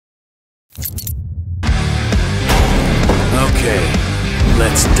Okay,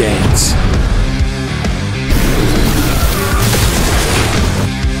 let's dance.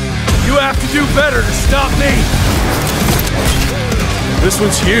 You have to do better to stop me! This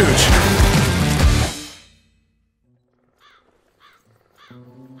one's huge.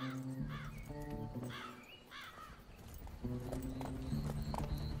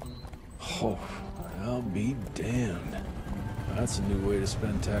 Oh, I'll be damned. That's a new way to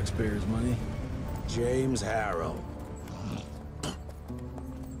spend taxpayers' money. James Harrow.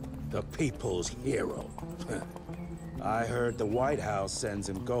 The people's hero. I heard the White House sends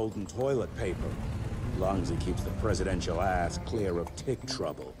him golden toilet paper. As long as he keeps the presidential ass clear of tick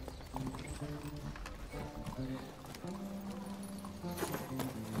trouble.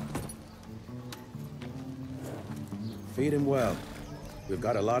 Feed him well. We've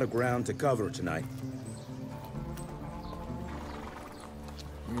got a lot of ground to cover tonight.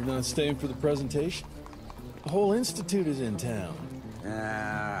 You're not staying for the presentation? The whole institute is in town.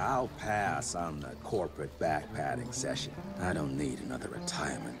 I'll pass on the corporate backpatting session. I don't need another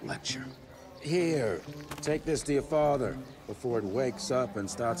retirement lecture. Here, take this to your father before it wakes up and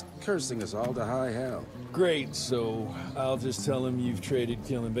starts cursing us all to high hell. Great, so I'll just tell him you've traded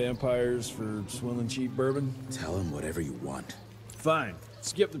killing vampires for swilling cheap bourbon? Tell him whatever you want. Fine,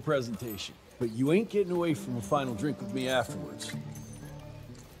 skip the presentation. But you ain't getting away from a final drink with me afterwards.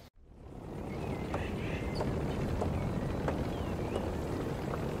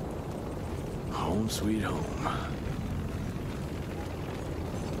 Home sweet home.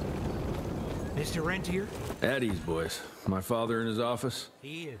 Mr. Rentier? At ease, boys. My father in his office?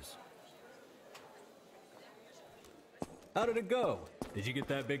 He is. How did it go? Did you get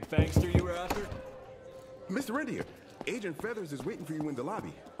that big fangster you were after? Mr. Rentier, Agent Feathers is waiting for you in the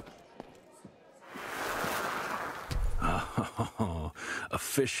lobby. Oh,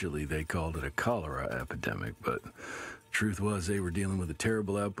 officially they called it a cholera epidemic, but truth was they were dealing with a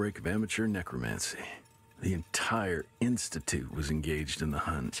terrible outbreak of amateur necromancy. The entire institute was engaged in the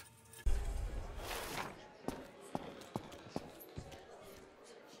hunt.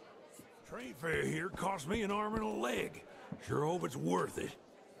 Train fare here cost me an arm and a leg. Sure hope it's worth it.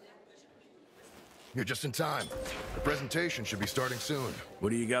 You're just in time. The presentation should be starting soon. What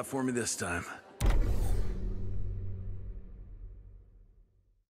do you got for me this time?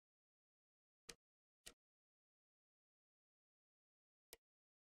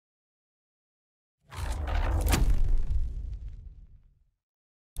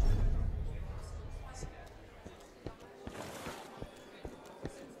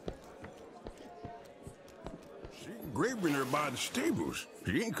 Gravener by the stables.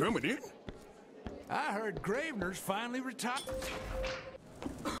 He ain't coming in. I heard Gravener's finally retired.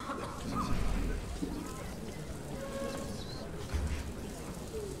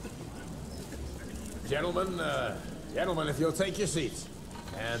 Gentlemen, if you'll take your seats.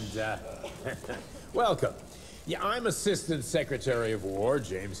 And, welcome. Yeah, I'm Assistant Secretary of War,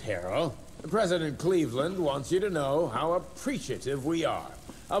 James Harrow. President Cleveland wants you to know how appreciative we are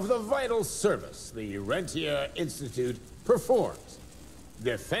of the vital service the Rentier Institute performs,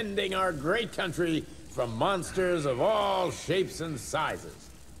 defending our great country from monsters of all shapes and sizes.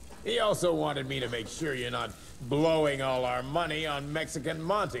 He also wanted me to make sure you're not blowing all our money on Mexican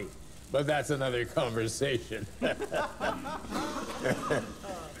Monty, but that's another conversation.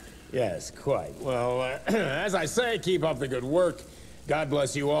 Yes, quite. Well, as I say, keep up the good work. God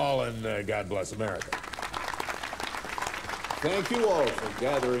bless you all, and God bless America. Thank you all for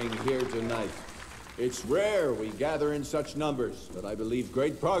gathering here tonight. It's rare we gather in such numbers, but I believe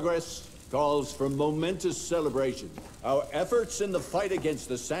great progress calls for momentous celebration. Our efforts in the fight against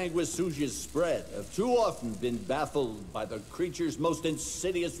the sanguisuga's spread have too often been baffled by the creature's most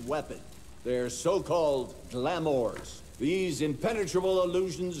insidious weapon, their so-called glamours. These impenetrable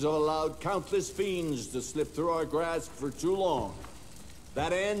illusions have allowed countless fiends to slip through our grasp for too long.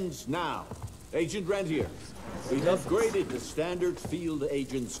 That ends now. Agent Rentier, we've upgraded the standard field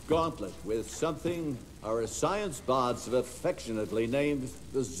agent's gauntlet with something our science bots have affectionately named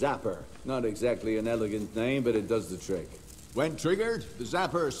the Zapper. Not exactly an elegant name, but it does the trick. When triggered, the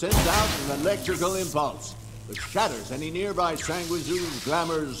Zapper sends out an electrical impulse that shatters any nearby sanguisu's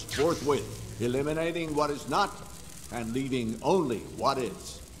glamours forthwith, eliminating what is not and leaving only what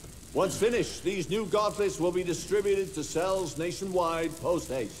is. Once finished, these new gauntlets will be distributed to cells nationwide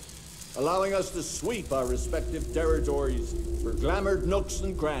post-haste, allowing us to sweep our respective territories for glamoured nooks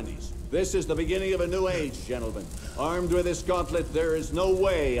and crannies. This is the beginning of a new age, gentlemen. Armed with this gauntlet, there is no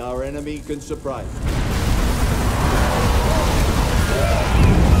way our enemy can surprise us.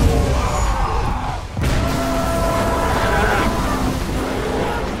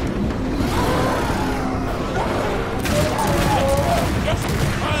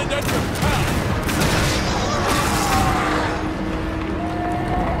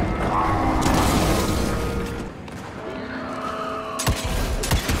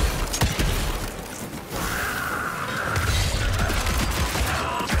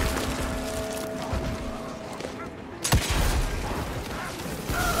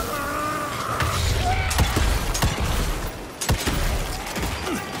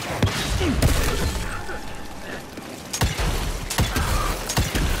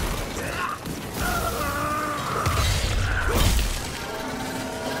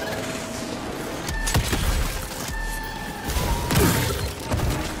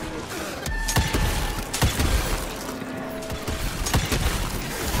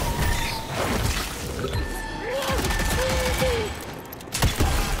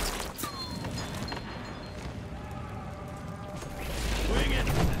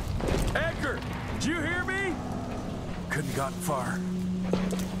 Did you hear me? Couldn't gotten far.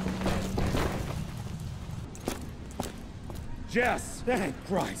 Jess, thank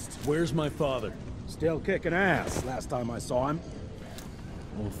Christ. Where's my father? Still kicking ass, last time I saw him.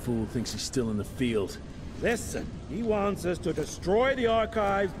 Old fool thinks he's still in the field. Listen, he wants us to destroy the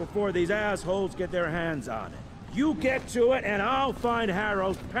archives before these assholes get their hands on it. You get to it, and I'll find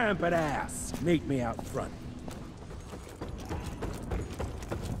Harold's pampered ass. Meet me out front.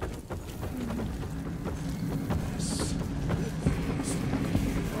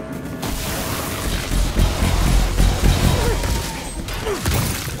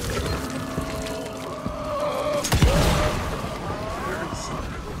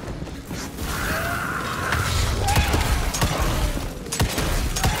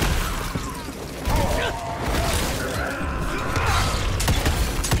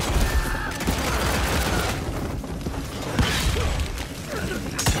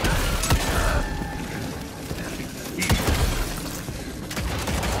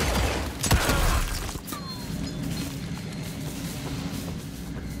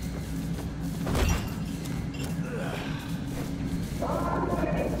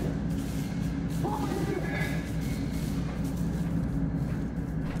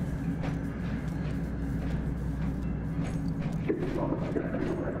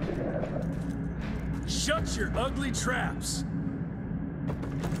 Shut your ugly traps!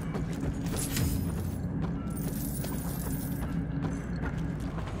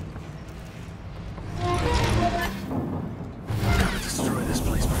 Gotta destroy this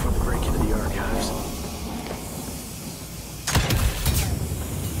place before they break into the archives.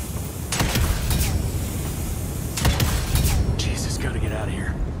 Jesus, gotta get out of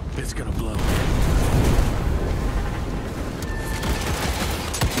here. It's gonna blow.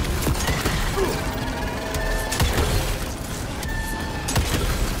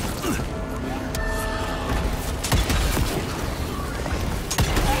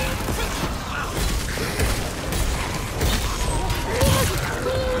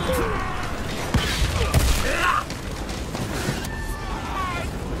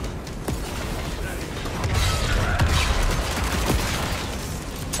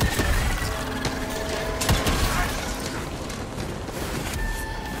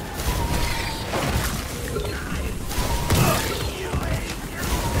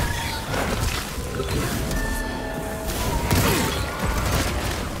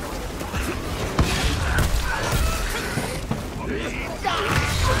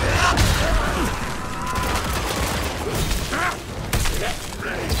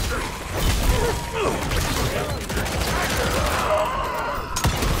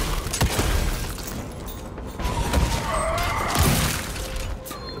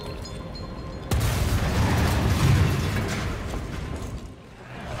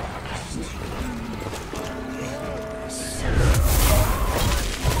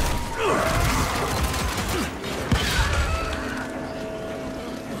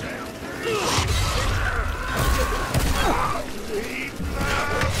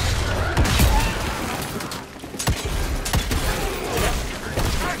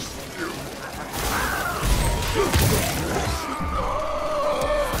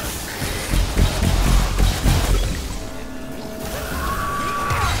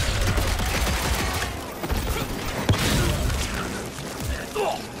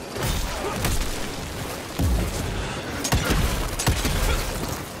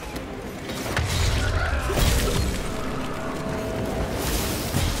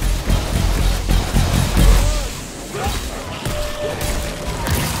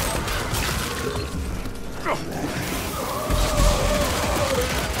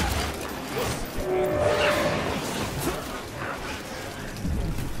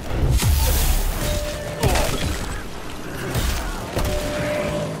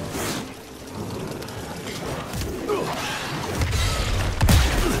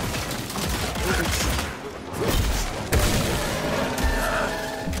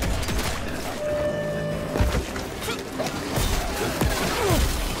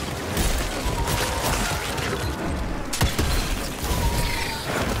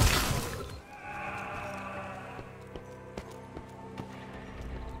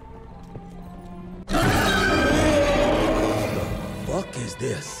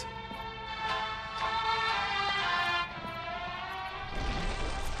 This.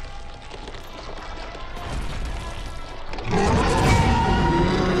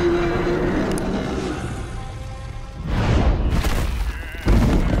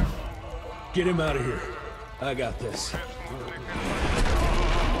 Get him out of here. I got this.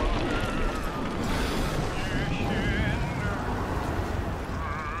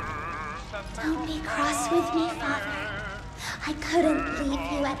 Don't be cross with me, Father. I couldn't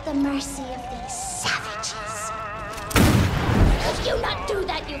leave you at the mercy of these savages. Could you not do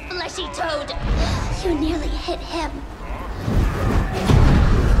that, you fleshy toad? You nearly hit him.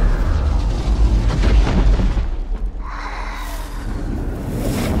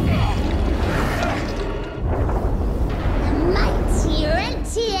 The mighty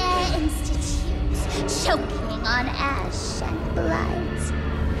Rentier Institute, choking on ash and blood.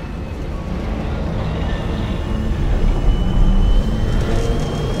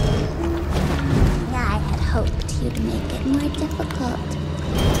 I had hoped you'd make it more difficult.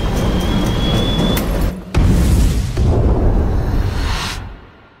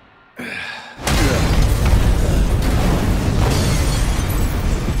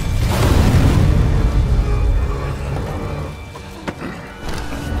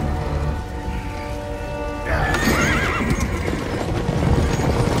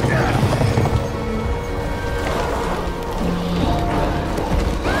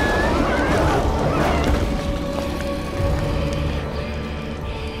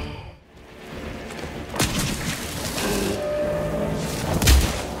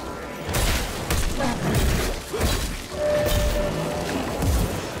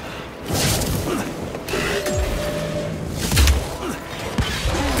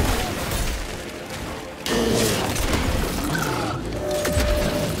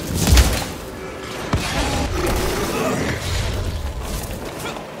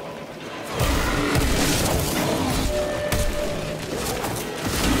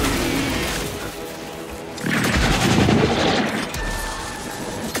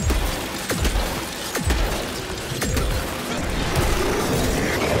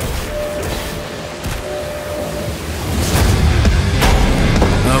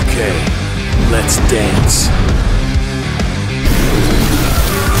 Let's dance.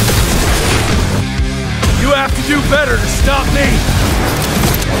 You have to do better to stop me!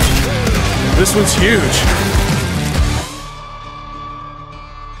 This one's huge.